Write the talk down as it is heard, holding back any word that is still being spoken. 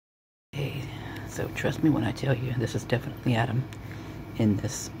So trust me when I tell you, this is definitely Adam in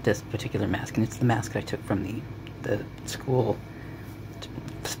this particular mask, and it's the mask I took from the school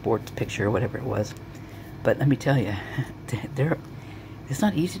sports picture or whatever it was. But let me tell you, it's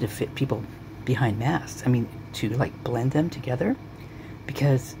not easy to fit people behind masks. I mean, to like blend them together,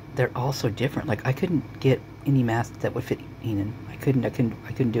 because they're all so different. Like, I couldn't get any mask that would fit Enan. I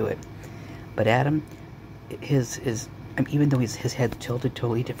couldn't do it. But Adam, his I mean, even though his head's tilted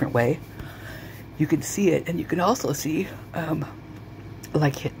totally different way, you can see it, and you can also see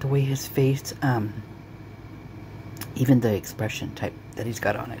like the way his face, even the expression type that he's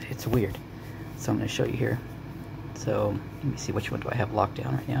got on it. It's weird. So I'm going to show you here. So let me see, which one do I have locked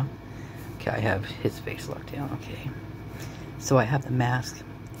down right now? Okay, I have his face locked down. Okay. So I have the mask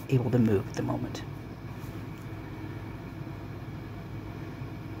able to move at the moment.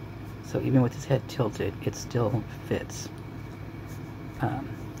 So even with his head tilted, it still fits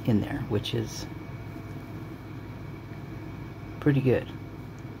in there, which is pretty good.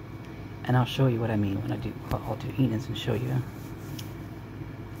 And I'll show you what I mean when I do. I'll do Enan's and show you.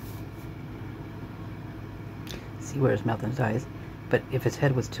 See where his mouth and his eyes. But if his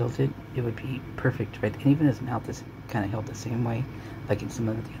head was tilted, it would be perfect, right? And even his mouth is kind of held the same way, like in some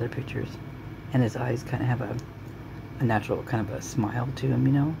of the other pictures. And his eyes kind of have a natural kind of a smile to him,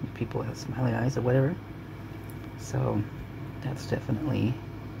 you know? People have smiley eyes or whatever. So that's definitely...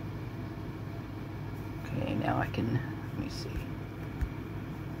 Okay, now I can... Let me see.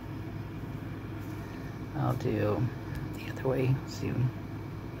 I'll do the other way soon.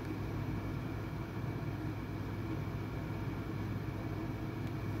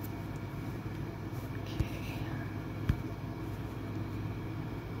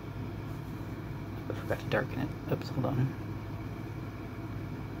 I forgot to darken it. Oops, hold on.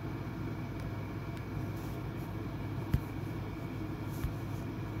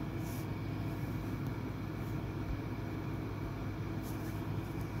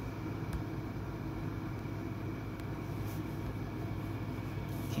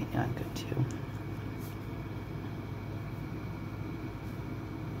 Okay, now I'm good too.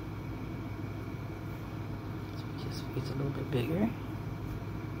 So make his face a little bit bigger.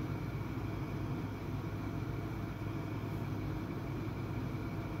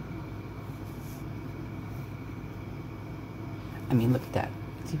 I mean, look at that.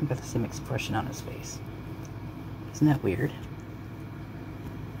 It's even got the same expression on his face. Isn't that weird?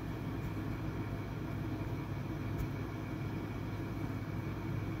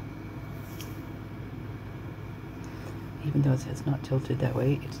 Even though his head's not tilted that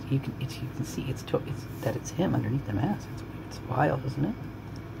way, you can see that it's him underneath the mask. It's wild, isn't it?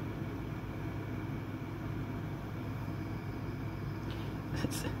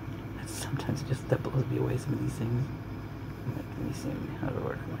 It's sometimes just that blows me away. Some of these things. Let me see how to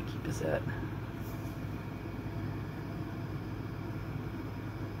order. I want to keep this at.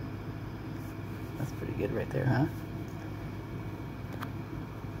 That's pretty good right there, huh?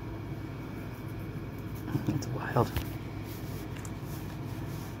 It's wild.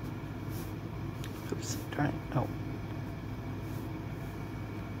 Oops, darn it. Oh.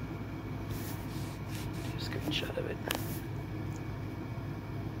 Do a screenshot of it.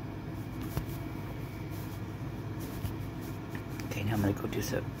 Okay, now I'm going to go do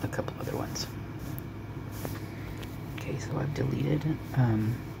a couple other ones. Okay, so I've deleted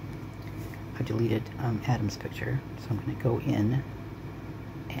Adam's picture, so I'm going to go in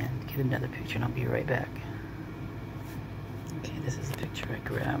and get another picture, and I'll be right back. Okay, this is the picture I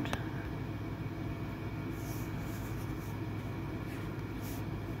grabbed.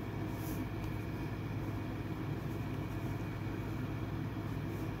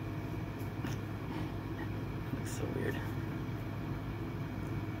 It looks so weird.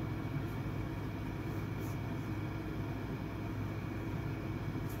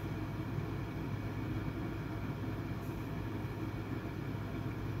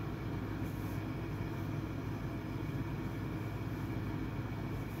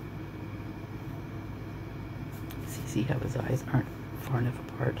 See how his eyes aren't far enough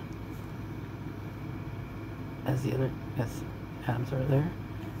apart as Adam's are there.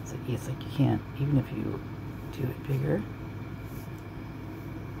 It's like you can't, even if you do it bigger,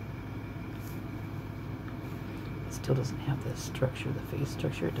 it still doesn't have the structure, the face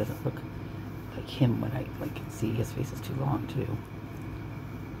structure. It doesn't look like him when I see his face is too long too.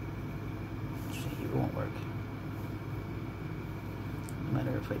 See, it won't work. No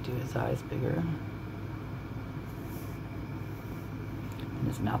matter if I do his eyes bigger.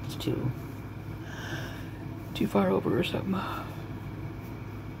 His mouth is too far over or something.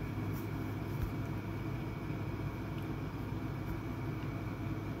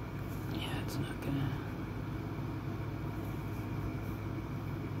 Yeah, That's not gonna...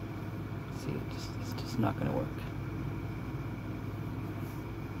 See, it's just not gonna work.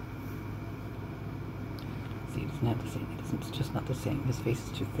 See, it's not the same. It's just not the same. His face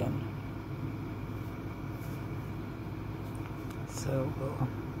is too thin. So we'll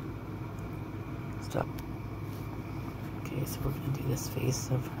stop. Okay, so we're gonna do this face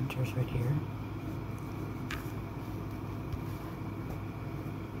of Hunter's right here.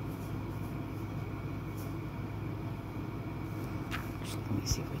 Actually, let me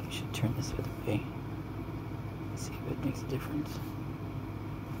see if we should turn this other way. See if it makes a difference.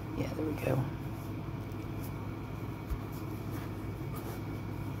 Yeah, there we go.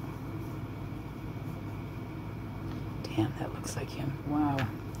 Damn, that looks like him. Wow.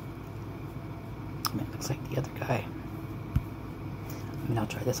 I mean, it looks like the other guy. I mean, I'll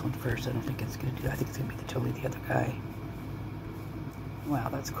try this one first. I don't think it's gonna do that. I think it's gonna be totally the other guy. Wow,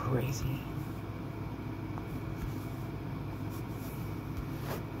 that's crazy.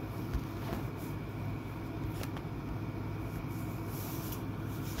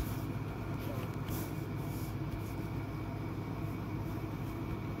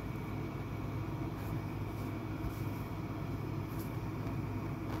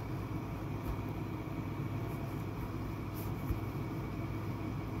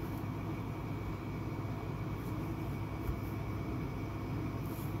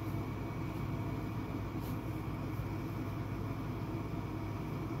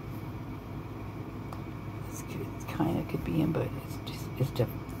 It kind of could be him, but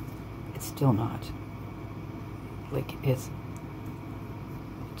it's still not. Like, it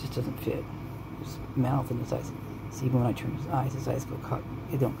just doesn't fit. His mouth and his eyes. See, even when I turn his eyes go cut.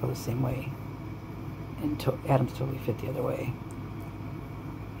 They don't go the same way. And Adam's totally fit the other way.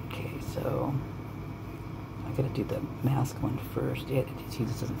 Okay, so I gotta do the mask one first. Yeah, see,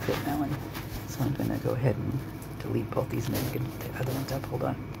 this doesn't fit that one. So I'm gonna go ahead and delete both these and then get the other ones up. Hold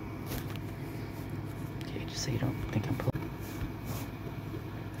on. Okay, just so you don't think I'm pulling.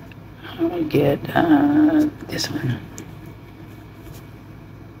 I'm gonna get this one.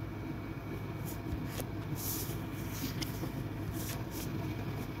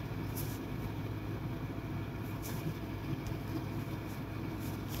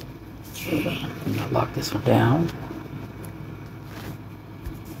 Okay, I'm gonna lock this one down.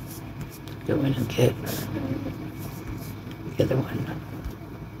 Go in and get the other one.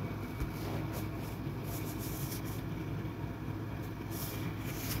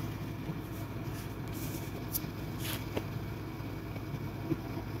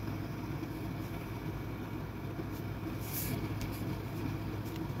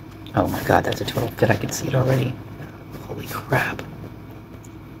 Oh my god, that's a total fit. I can see it already. Holy crap.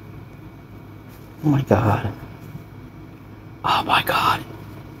 Oh my god. Oh my god.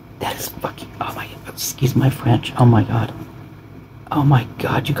 That is fucking... Oh my... Excuse my French. Oh my god. Oh my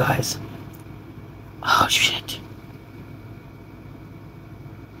god, you guys. Oh shit.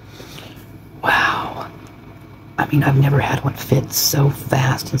 Wow. I mean, I've never had one fit so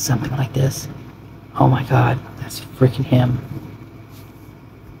fast in something like this. Oh my god. That's freaking him.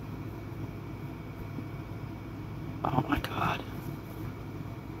 Oh my god.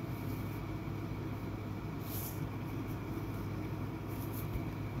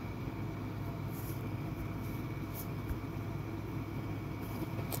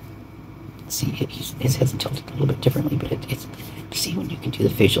 See, his head's tilted a little bit differently, but it's... See, when you can do the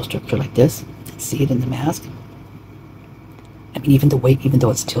facial structure like this, see it in the mask? I mean, even the way, even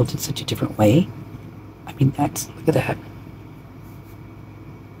though it's tilted such a different way, I mean, that's... Look at that.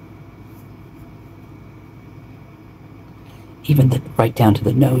 Even right down to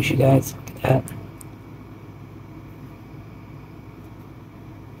the nose, you guys. Look at that.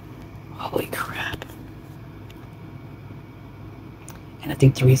 Holy crap. And I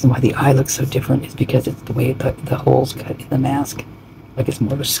think the reason why the eye looks so different is because it's the way the hole's cut in the mask. Like it's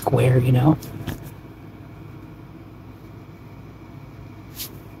more of a square, you know?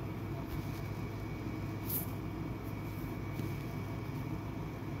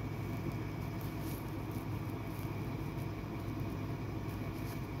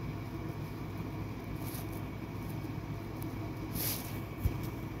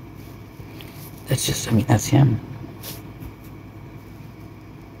 That's just, I mean, that's him.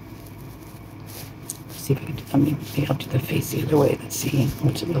 Let's see if I can do, I mean, maybe I'll do the face the other way. Let's see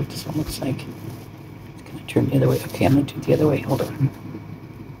what this one looks like. It's gonna turn the other way. Okay, I'm gonna do it the other way. Hold on.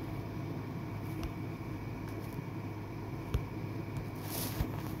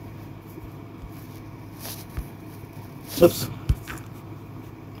 Oops.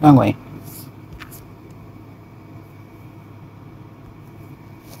 Wrong way.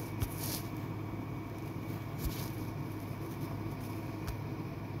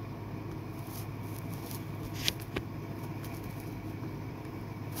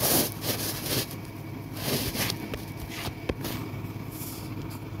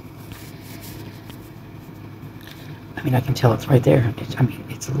 I mean, I can tell it's right there. I mean,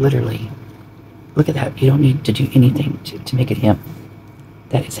 it's literally, look at that. You don't need to do anything to make it him.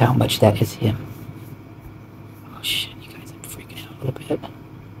 That is how much that is him. Oh shit, you guys, I'm freaking out a little bit.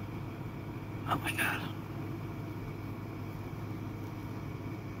 Oh my god.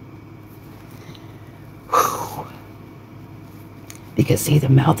 Whew. Because see, the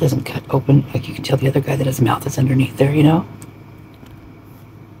mouth isn't cut open. Like you can tell the other guy that his mouth is underneath there, you know?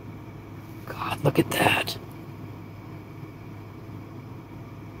 God, look at that.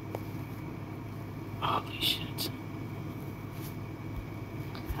 Holy shit.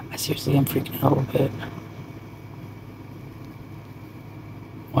 I seriously am freaking out a little bit.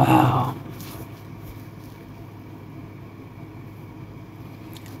 Wow.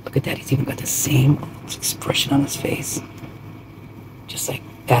 Look at that. He's even got the same expression on his face. Just like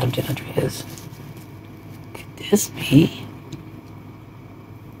Adam did under his. Could this be?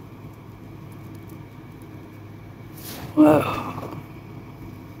 Whoa.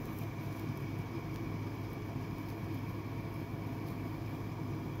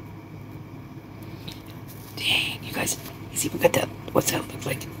 Dang, you guys, he's even got that, what's that look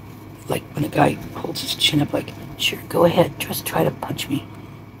like? Like when a guy holds his chin up like, sure, go ahead, just try to punch me.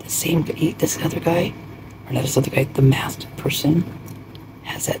 The same guy, this other guy, or not this other guy, the masked person,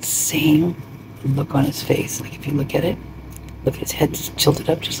 has that same look on his face. Like if you look at it, look at his head just tilted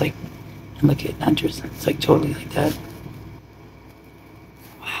up just like, and look at Hunter's, it's like totally like that.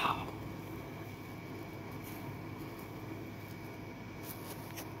 Wow.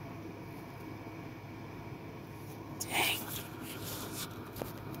 Dang.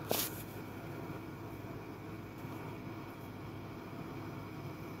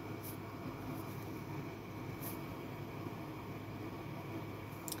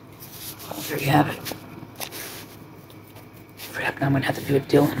 Well, there you have it. Crap, now I'm gonna have to do a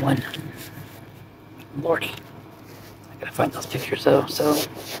Dylan one. Lordy. I gotta find those pictures though, so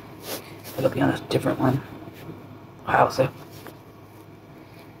it'll be on a different one. Wow, so